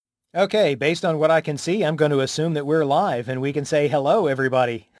Okay, based on what I can see, I'm going to assume that we're live and we can say hello,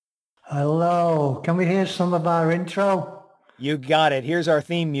 everybody. Hello. Can we hear some of our intro? You got it. Here's our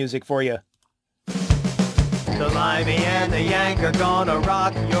theme music for you. The Limey and the Yank are gonna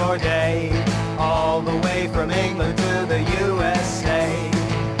rock your day, all the way from England to the USA.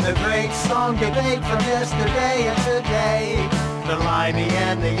 The great song debate from yesterday and today. The Limey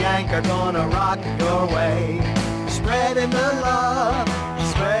and the Yank are gonna rock your way, spreading the love,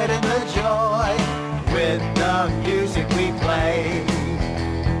 spreading the joy, with the music we play.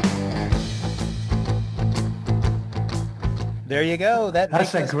 There you go.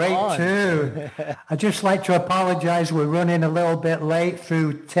 That's a great tune. I'd just like to apologize. We're running a little bit late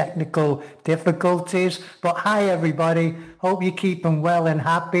through technical difficulties. But hi, everybody. Hope you're keeping well and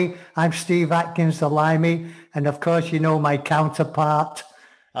happy. I'm Steve Atkins, the Limey. And of course, you know my counterpart.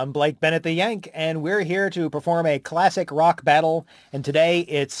 I'm Blake Bennett, the Yank, and we're here to perform a classic rock battle. And today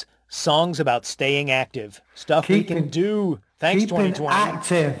it's songs about staying active. Stuff we can do. Thanks, 2020.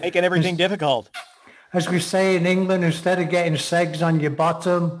 Active. Making everything difficult. As we say in England, instead of getting segs on your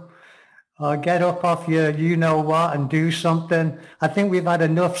bottom, get up off your you-know-what and do something. I think we've had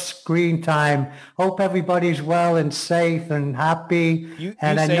enough screen time. Hope everybody's well and safe and happy. You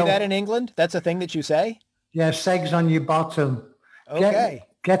say that in England? That's a thing that you say? Yeah, segs on your bottom. Okay.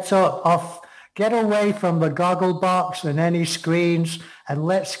 Get away from the goggle box and any screens, and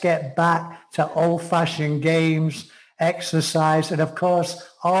let's get back to old-fashioned games, exercise, and of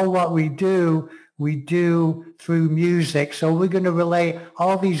course, all what we do through music. So we're going to relate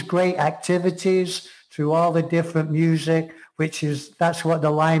all these great activities through all the different music, that's what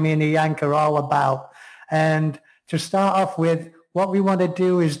the Limey and the Yank are all about. And to start off with, what we want to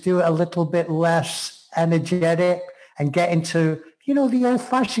do is do it a little bit less energetic and get into, the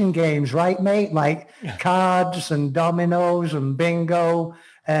old-fashioned games, right, mate? Like cards and dominoes and bingo.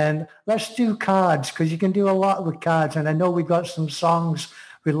 And let's do cards because you can do a lot with cards. And I know we got some songs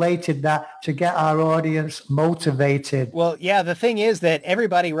related that to get our audience motivated. Well, yeah, the thing is that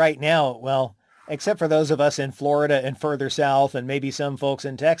everybody right now, well, except for those of us in Florida and further south and maybe some folks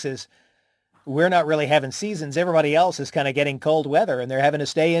in Texas, we're not really having seasons. Everybody else is kind of getting cold weather and they're having to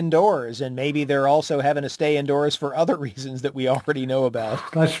stay indoors, and maybe they're also having to stay indoors for other reasons that we already know about.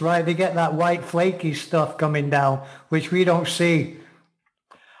 That's right. They get that white flaky stuff coming down, which we don't see.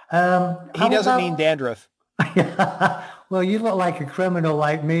 He doesn't mean dandruff. Well, you look like a criminal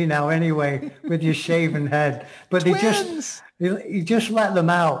like me now anyway, with your shaven head. But you just let them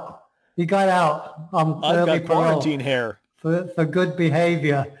out. You got out on early got quarantine hair. For good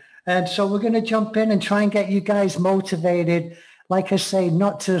behavior. And so we're going to jump in and try and get you guys motivated. Like I say,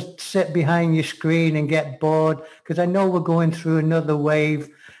 not to sit behind your screen and get bored, because I know we're going through another wave.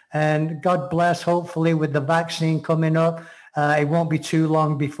 And God bless, hopefully with the vaccine coming up, it won't be too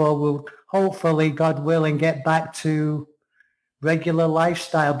long before we'll hopefully, God willing, get back to regular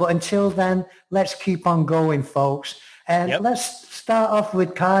lifestyle. But until then, let's keep on going, folks. And let's start off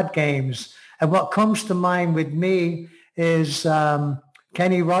with card games. And what comes to mind with me is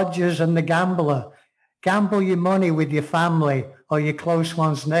Kenny Rogers and the Gambler. Gamble your money with your family or your close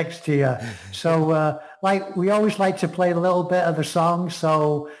ones next to you. So we always like to play a little bit of the song.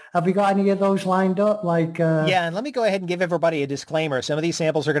 So have we got any of those lined up? Yeah, and let me go ahead and give everybody a disclaimer. Some of these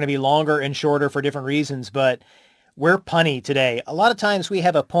samples are going to be longer and shorter for different reasons, but we're punny today. A lot of times we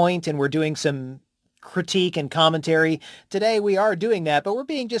have a point and we're doing some critique and commentary. Today we are doing that, but we're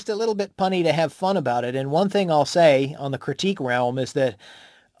being just a little bit punny to have fun about it. And one thing I'll say on the critique realm is that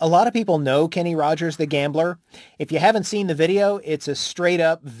a lot of people know Kenny Rogers, the Gambler. If you haven't seen the video, it's a straight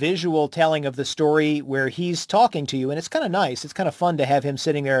up visual telling of the story where he's talking to you. And it's kind of nice. It's kind of fun to have him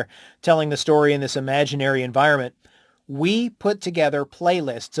sitting there telling the story in this imaginary environment. We put together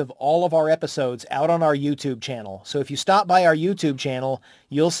playlists of all of our episodes out on our YouTube channel. So if you stop by our YouTube channel,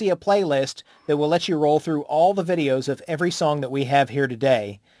 you'll see a playlist that will let you roll through all the videos of every song that we have here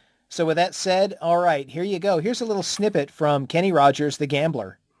today. So with that said, all right, here you go. Here's a little snippet from Kenny Rogers, the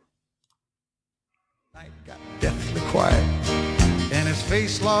Gambler. Night got deathly quiet, and his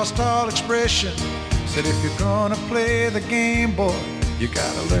face lost all expression. Said, if you're gonna play the game, boy, you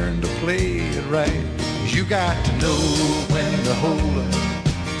gotta learn to play it right. You got to know when to hold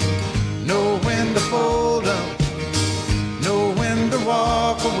up, know when to fold up, know when to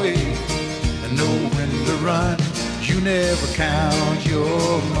walk away, and know when to run. You never count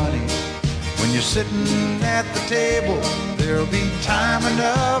your money. When you're sitting at the table, there'll be time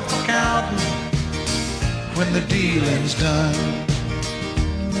enough for counting when the dealing's done.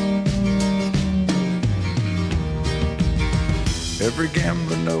 Every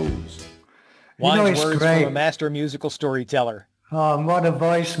gambler knows. Wise words from a master musical storyteller. Oh, what a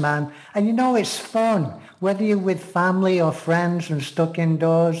voice, man. And you know, it's fun, whether you're with family or friends and stuck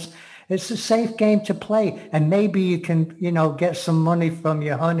indoors. It's a safe game to play. And maybe you can, get some money from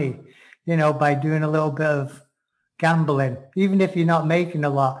your honey, by doing a little bit of gambling, even if you're not making a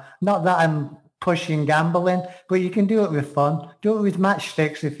lot. Not that I'm pushing gambling, but you can do it with fun. Do it with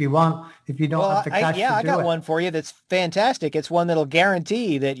matchsticks if you want, if you don't have the cash to do it. I got one for you that's fantastic. It's one that'll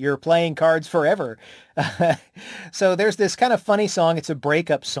guarantee that you're playing cards forever. So there's this kind of funny song. It's a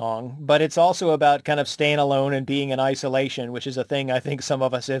breakup song, but it's also about kind of staying alone and being in isolation, which is a thing I think some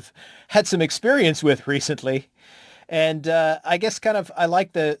of us have had some experience with recently. And I guess I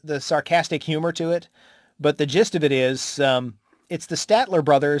like the sarcastic humor to it, but the gist of it is it's the Statler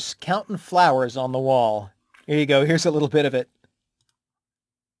brothers counting flowers on the wall. Here you go. Here's a little bit of it.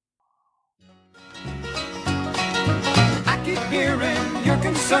 I keep hearing you're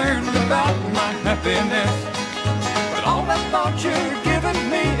concerned about my happiness, but all that thought you're giving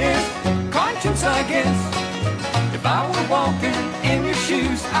me is conscience, I guess. If I were walking in your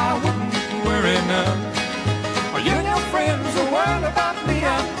shoes, I wouldn't worry none. Are you and your friends are worried about me?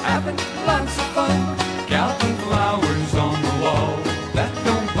 I'm having lots of fun. Counting flowers on the wall, that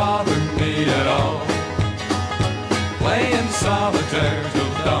don't bother me at all. Playing solitaire till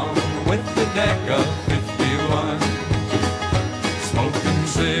dawn with the deck of 51. Smoking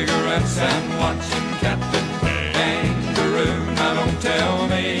cigarettes and watching Captain Kangaroo. Now don't tell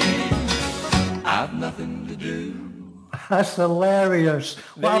me I've nothing to do. That's hilarious.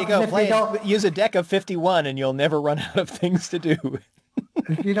 There you go. Use a deck of 51 and you'll never run out of things to do.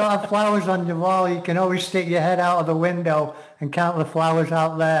 If you don't have flowers on your wall, you can always stick your head out of the window and count the flowers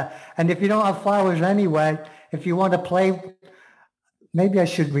out there. And if you don't have flowers anyway, if you want to play, maybe I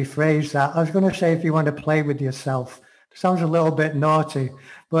should rephrase that. I was going to say if you want to play with yourself. Sounds a little bit naughty.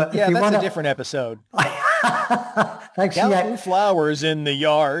 But yeah, if you that's a different episode. Counting flowers in the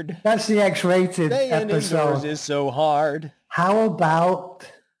yard. That's the X-rated episode. Indoors is so hard. How about,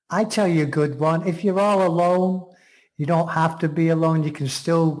 I tell you a good one. If you're all alone, you don't have to be alone. You can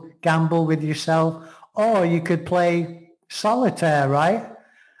still gamble with yourself. Or you could play solitaire, right?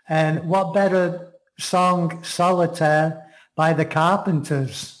 And what better song, Solitaire, by the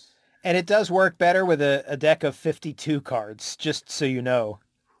Carpenters. And it does work better with a deck of 52 cards, just so you know.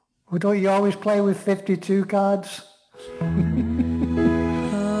 Well, don't you always play with 52 cards?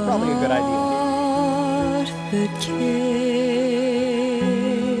 Probably a good idea. The kid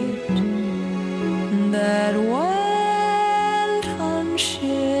that went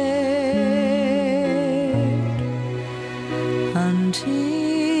unshared until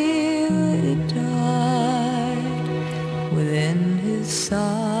it died within his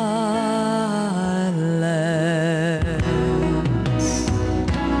silence.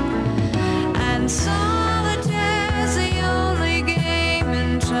 And solitaire's the only game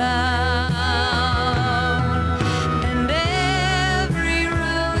in town, and every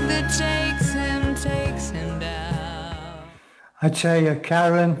road that takes him down. I tell you,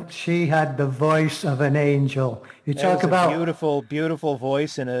 Karen, she had the voice of an angel. You talk about a beautiful, beautiful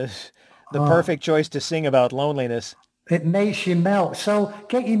voice and the perfect choice to sing about loneliness. It makes you melt. So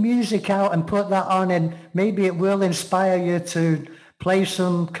get your music out and put that on, and maybe it will inspire you to play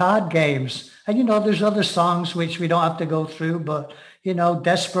some card games. And, there's other songs which we don't have to go through, but,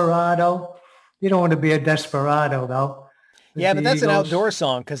 Desperado. You don't want to be a desperado, though. Yeah, but that's an outdoor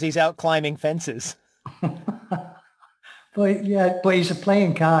song because he's out climbing fences. But he's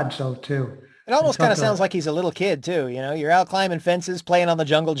playing cards, though, too. It almost kind of sounds like he's a little kid, too. You're out climbing fences, playing on the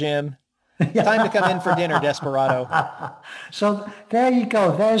jungle gym. Time to come in for dinner, Desperado. So there you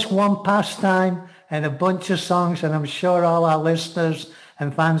go. There's one pastime and a bunch of songs, and I'm sure all our listeners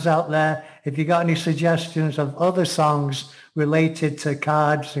and fans out there, if you got any suggestions of other songs related to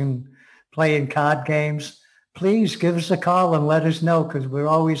cards and playing card games, please give us a call and let us know, because we're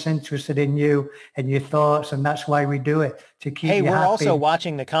always interested in you and your thoughts, and that's why we do it, to keep you happy. Hey, we're also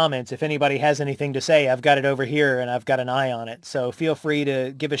watching the comments. If anybody has anything to say, I've got it over here, and I've got an eye on it. So feel free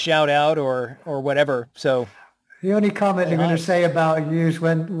to give a shout out or whatever. So the only comment they're going to say about you is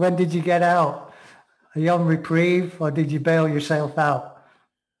when did you get out? Are you on reprieve, or did you bail yourself out?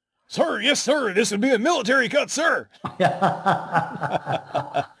 Sir, yes, sir. This would be a military cut, sir. All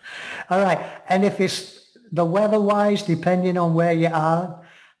right. And if it's the weather-wise, depending on where you are,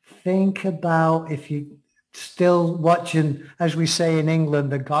 think about if you're still watching, as we say in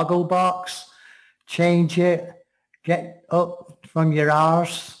England, the goggle box, change it, get up from your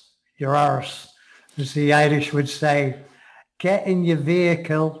arse, as the Irish would say. Get in your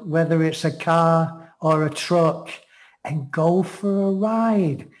vehicle, whether it's a car or a truck, and go for a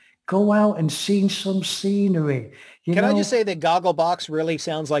ride. Go out and see some scenery. You Can I know, just say that Gogglebox really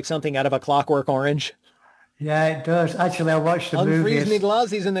sounds like something out of A Clockwork Orange? yeah, it does. Actually, I watched the movie. Unfreeze me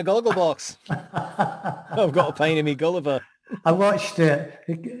glasses in the Gogglebox. I've got a pain in me Gulliver. I watched the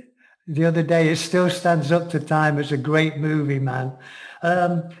other day. It still stands up to time. It's a great movie, man.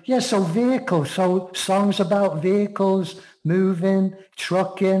 Yeah, so vehicles. So songs about vehicles, moving,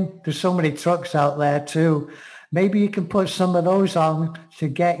 trucking. There's so many trucks out there too. Maybe you can put some of those on to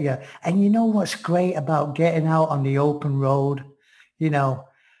get you. And you know what's great about getting out on the open road? You know,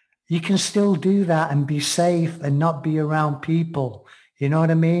 you can still do that and be safe and not be around people. You know what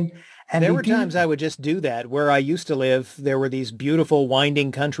I mean? And There they were do. times I would just do that. Where I used to live, there were these beautiful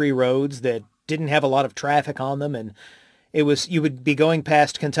winding country roads that didn't have a lot of traffic on them. And you would be going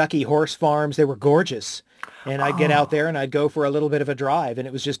past Kentucky horse farms. They were gorgeous. And I'd get out there and I'd go for a little bit of a drive. And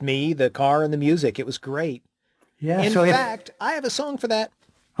it was just me, the car, and the music. It was great. Yeah. In So fact, I have a song for that.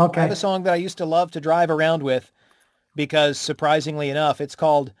 I okay. have a song that I used to love to drive around with because, surprisingly enough, it's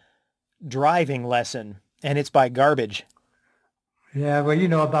called Driving Lesson, and it's by Garbage. Yeah. Well, you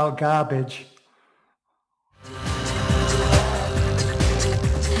know about garbage.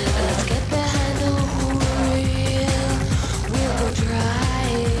 Let's get behind the wheel. We'll go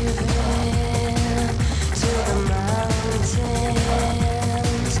driving to the mountains,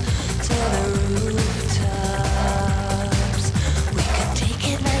 to the rooftops. We could take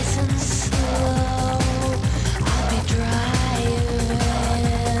it nice and slow. I'll be driving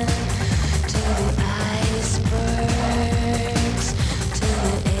to the icebergs, to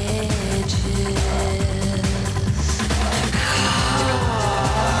the edges.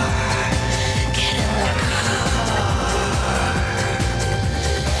 Get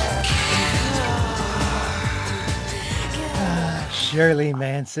in the Shirley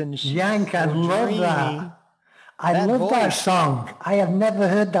Manson. She's Yank, I so love dreamy. that. I That love that voice. song. I have never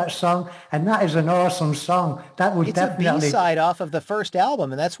heard that song, and that is an awesome song. That would It's a definitely. B-side off of the first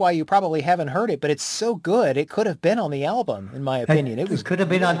album, and that's why you probably haven't heard it, but it's so good. It could have been on the album, in my opinion. It was It could have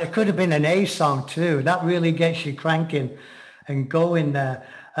been on. It could have been an A song too. That really gets you cranking and going there.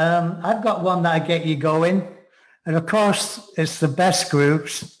 I've got one that'll get you going, and of course, it's the best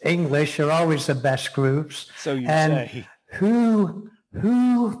groups. English are always the best groups. So you and say. Who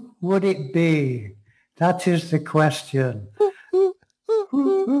would it be? That is the question.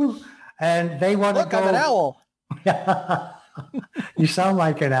 Who? And they want to Look, go. I'm an owl. You sound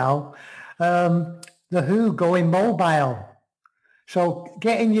like an owl. The Who going mobile. So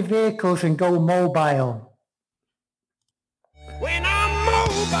get in your vehicles and go mobile. When I'm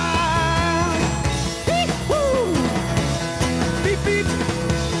mobile, woo, beep beep,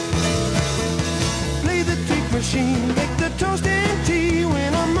 play the tape machine, make the toast and tea.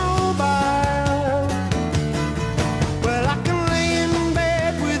 When I'm mobile, well I can lay in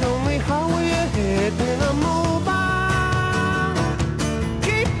bed with only halfway ahead. When I'm mobile,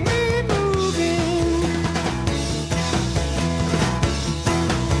 keep me moving.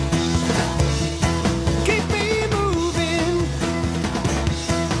 Keep me moving.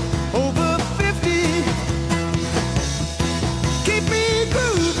 Over 50. Keep me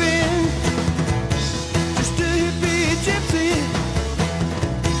grooving. Just a hippie gypsy.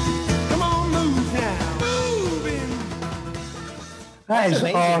 Come on, move now. Moving. That It's is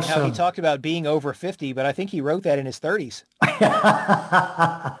amazing how he awesome. talked about being over 50, but I think he wrote that in his 30s.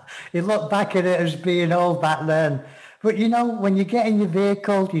 You look back at it as being old back then. But you know, when you get in your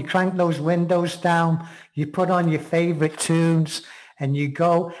vehicle, you crank those windows down, you put on your favorite tunes, and you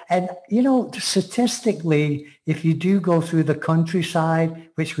go. And you know, statistically, if you do go through the countryside,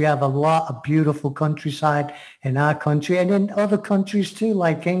 which we have a lot of beautiful countryside in our country and in other countries too,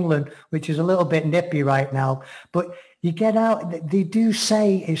 like England, which is a little bit nippy right now, but you get out, they do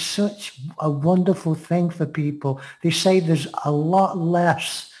say it's such a wonderful thing for people. They say there's a lot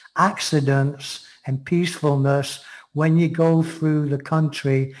less accidents and peacefulness when you go through the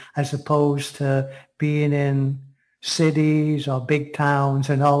country as opposed to being in cities or big towns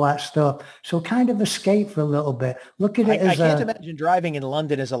and all that stuff. So kind of escape for a little bit. Look at I it as can't a... imagine driving in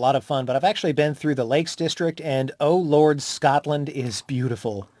London is a lot of fun, but I've actually been through the Lakes District, and oh Lord, Scotland is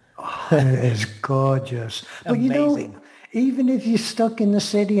beautiful. It is gorgeous. But you know, Amazing. even if you're stuck in the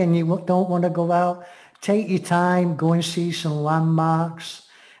city and you don't want to go out, take your time, go and see some landmarks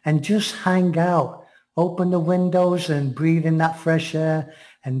and just hang out. Open the windows and breathe in that fresh air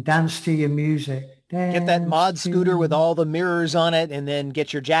and dance to your music. Get that mod Dance to- scooter with all the mirrors on it, and then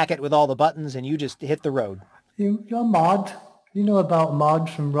get your jacket with all the buttons, and you just hit the road. You're mod. You know about mods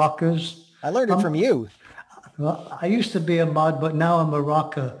from rockers. I learned it from you. Well, I used to be a mod, but now I'm a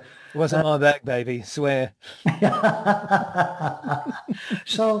rocker. Wasn't my back, baby. Swear.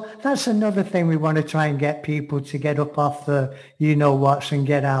 So that's another thing we want to try and get people to get up off the you-know-whats and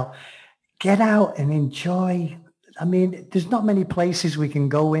get out. Get out and enjoy. I mean, there's not many places we can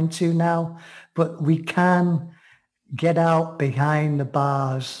go into now, but we can get out behind the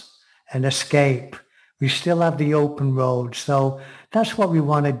bars and escape. We still have the open road. So that's what we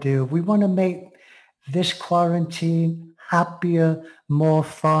want to do. We want to make this quarantine happier, more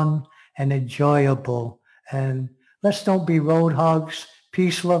fun and enjoyable. And let's don't be road hogs.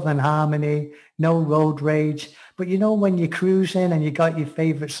 Peace, love and harmony. No road rage. But when you're cruising and you got your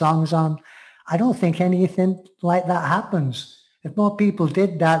favorite songs on, I don't think anything like that happens. If more people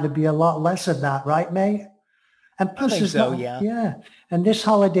did that, there'd be a lot less of that, right, mate? And plus, I think so, yeah. Yeah. And this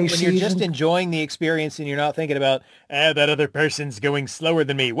holiday When season, you're just enjoying the experience and you're not thinking about, that other person's going slower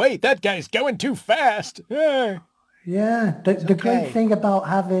than me. Wait, that guy's going too fast. Ah. yeah, the great thing about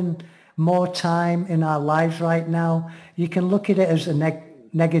having more time in our lives right now, you can look at it as a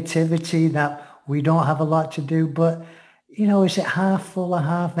negativity that we don't have a lot to do, but is it half full or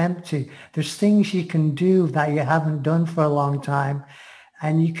half empty? There's things you can do that you haven't done for a long time,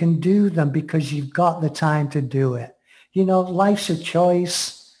 and you can do them because you've got the time to do it. Life's a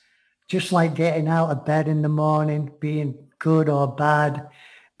choice, just like getting out of bed in the morning, being good or bad,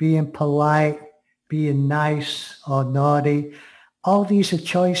 being polite, being nice or naughty. All these are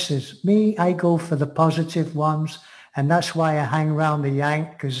choices. Me, I go for the positive ones, and that's why I hang around the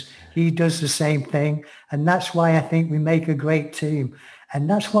Yank, because he does the same thing. And that's why I think we make a great team. And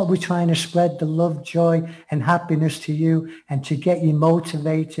that's what we're trying to spread, the love, joy, and happiness to you, and to get you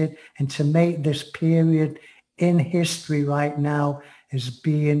motivated and to make this period in history right now as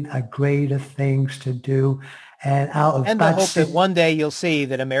being a greater things to do. And out of And the hope that one day you'll see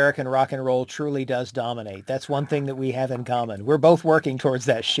that American rock and roll truly does dominate. That's one thing that we have in common. We're both working towards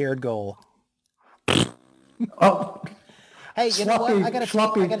that shared goal. Oh, Hey, you know what? I got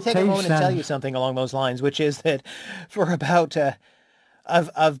to take a moment and tell you something along those lines, which is that for about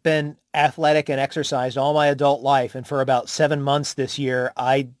I've been athletic and exercised all my adult life, and for about 7 months this year,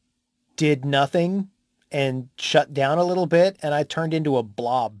 I did nothing and shut down a little bit, and I turned into a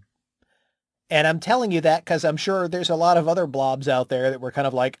blob. And I'm telling you that because I'm sure there's a lot of other blobs out there that were kind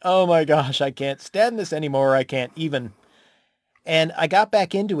of like, oh my gosh, I can't stand this anymore. I can't even. And I got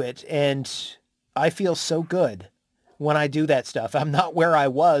back into it, and I feel so good when I do that stuff. I'm not where I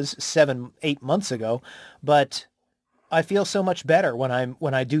was 7-8 months ago, but I feel so much better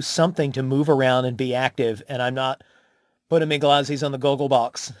when I do something to move around and be active, and I'm not putting my glasses on the Google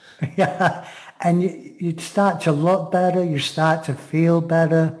box. Yeah, and you start to look better, you start to feel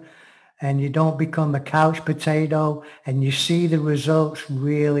better, and you don't become a couch potato, and you see the results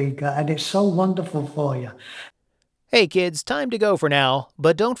really good, and it's so wonderful for you. Hey kids, time to go for now,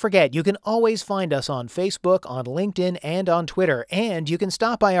 but don't forget you can always find us on Facebook, on LinkedIn, and on Twitter, and you can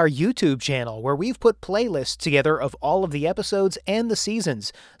stop by our YouTube channel where we've put playlists together of all of the episodes and the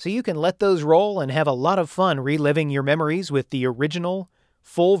seasons, so you can let those roll and have a lot of fun reliving your memories with the original,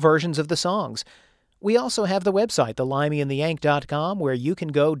 full versions of the songs. We also have the website, thelimeyandtheyank.com, where you can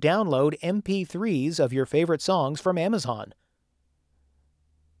go download MP3s of your favorite songs from Amazon.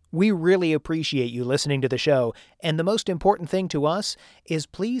 We really appreciate you listening to the show, and the most important thing to us is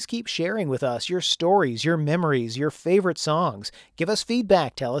please keep sharing with us your stories, your memories, your favorite songs. Give us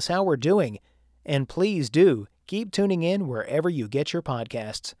feedback, tell us how we're doing, and please do keep tuning in wherever you get your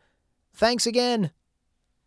podcasts. Thanks again!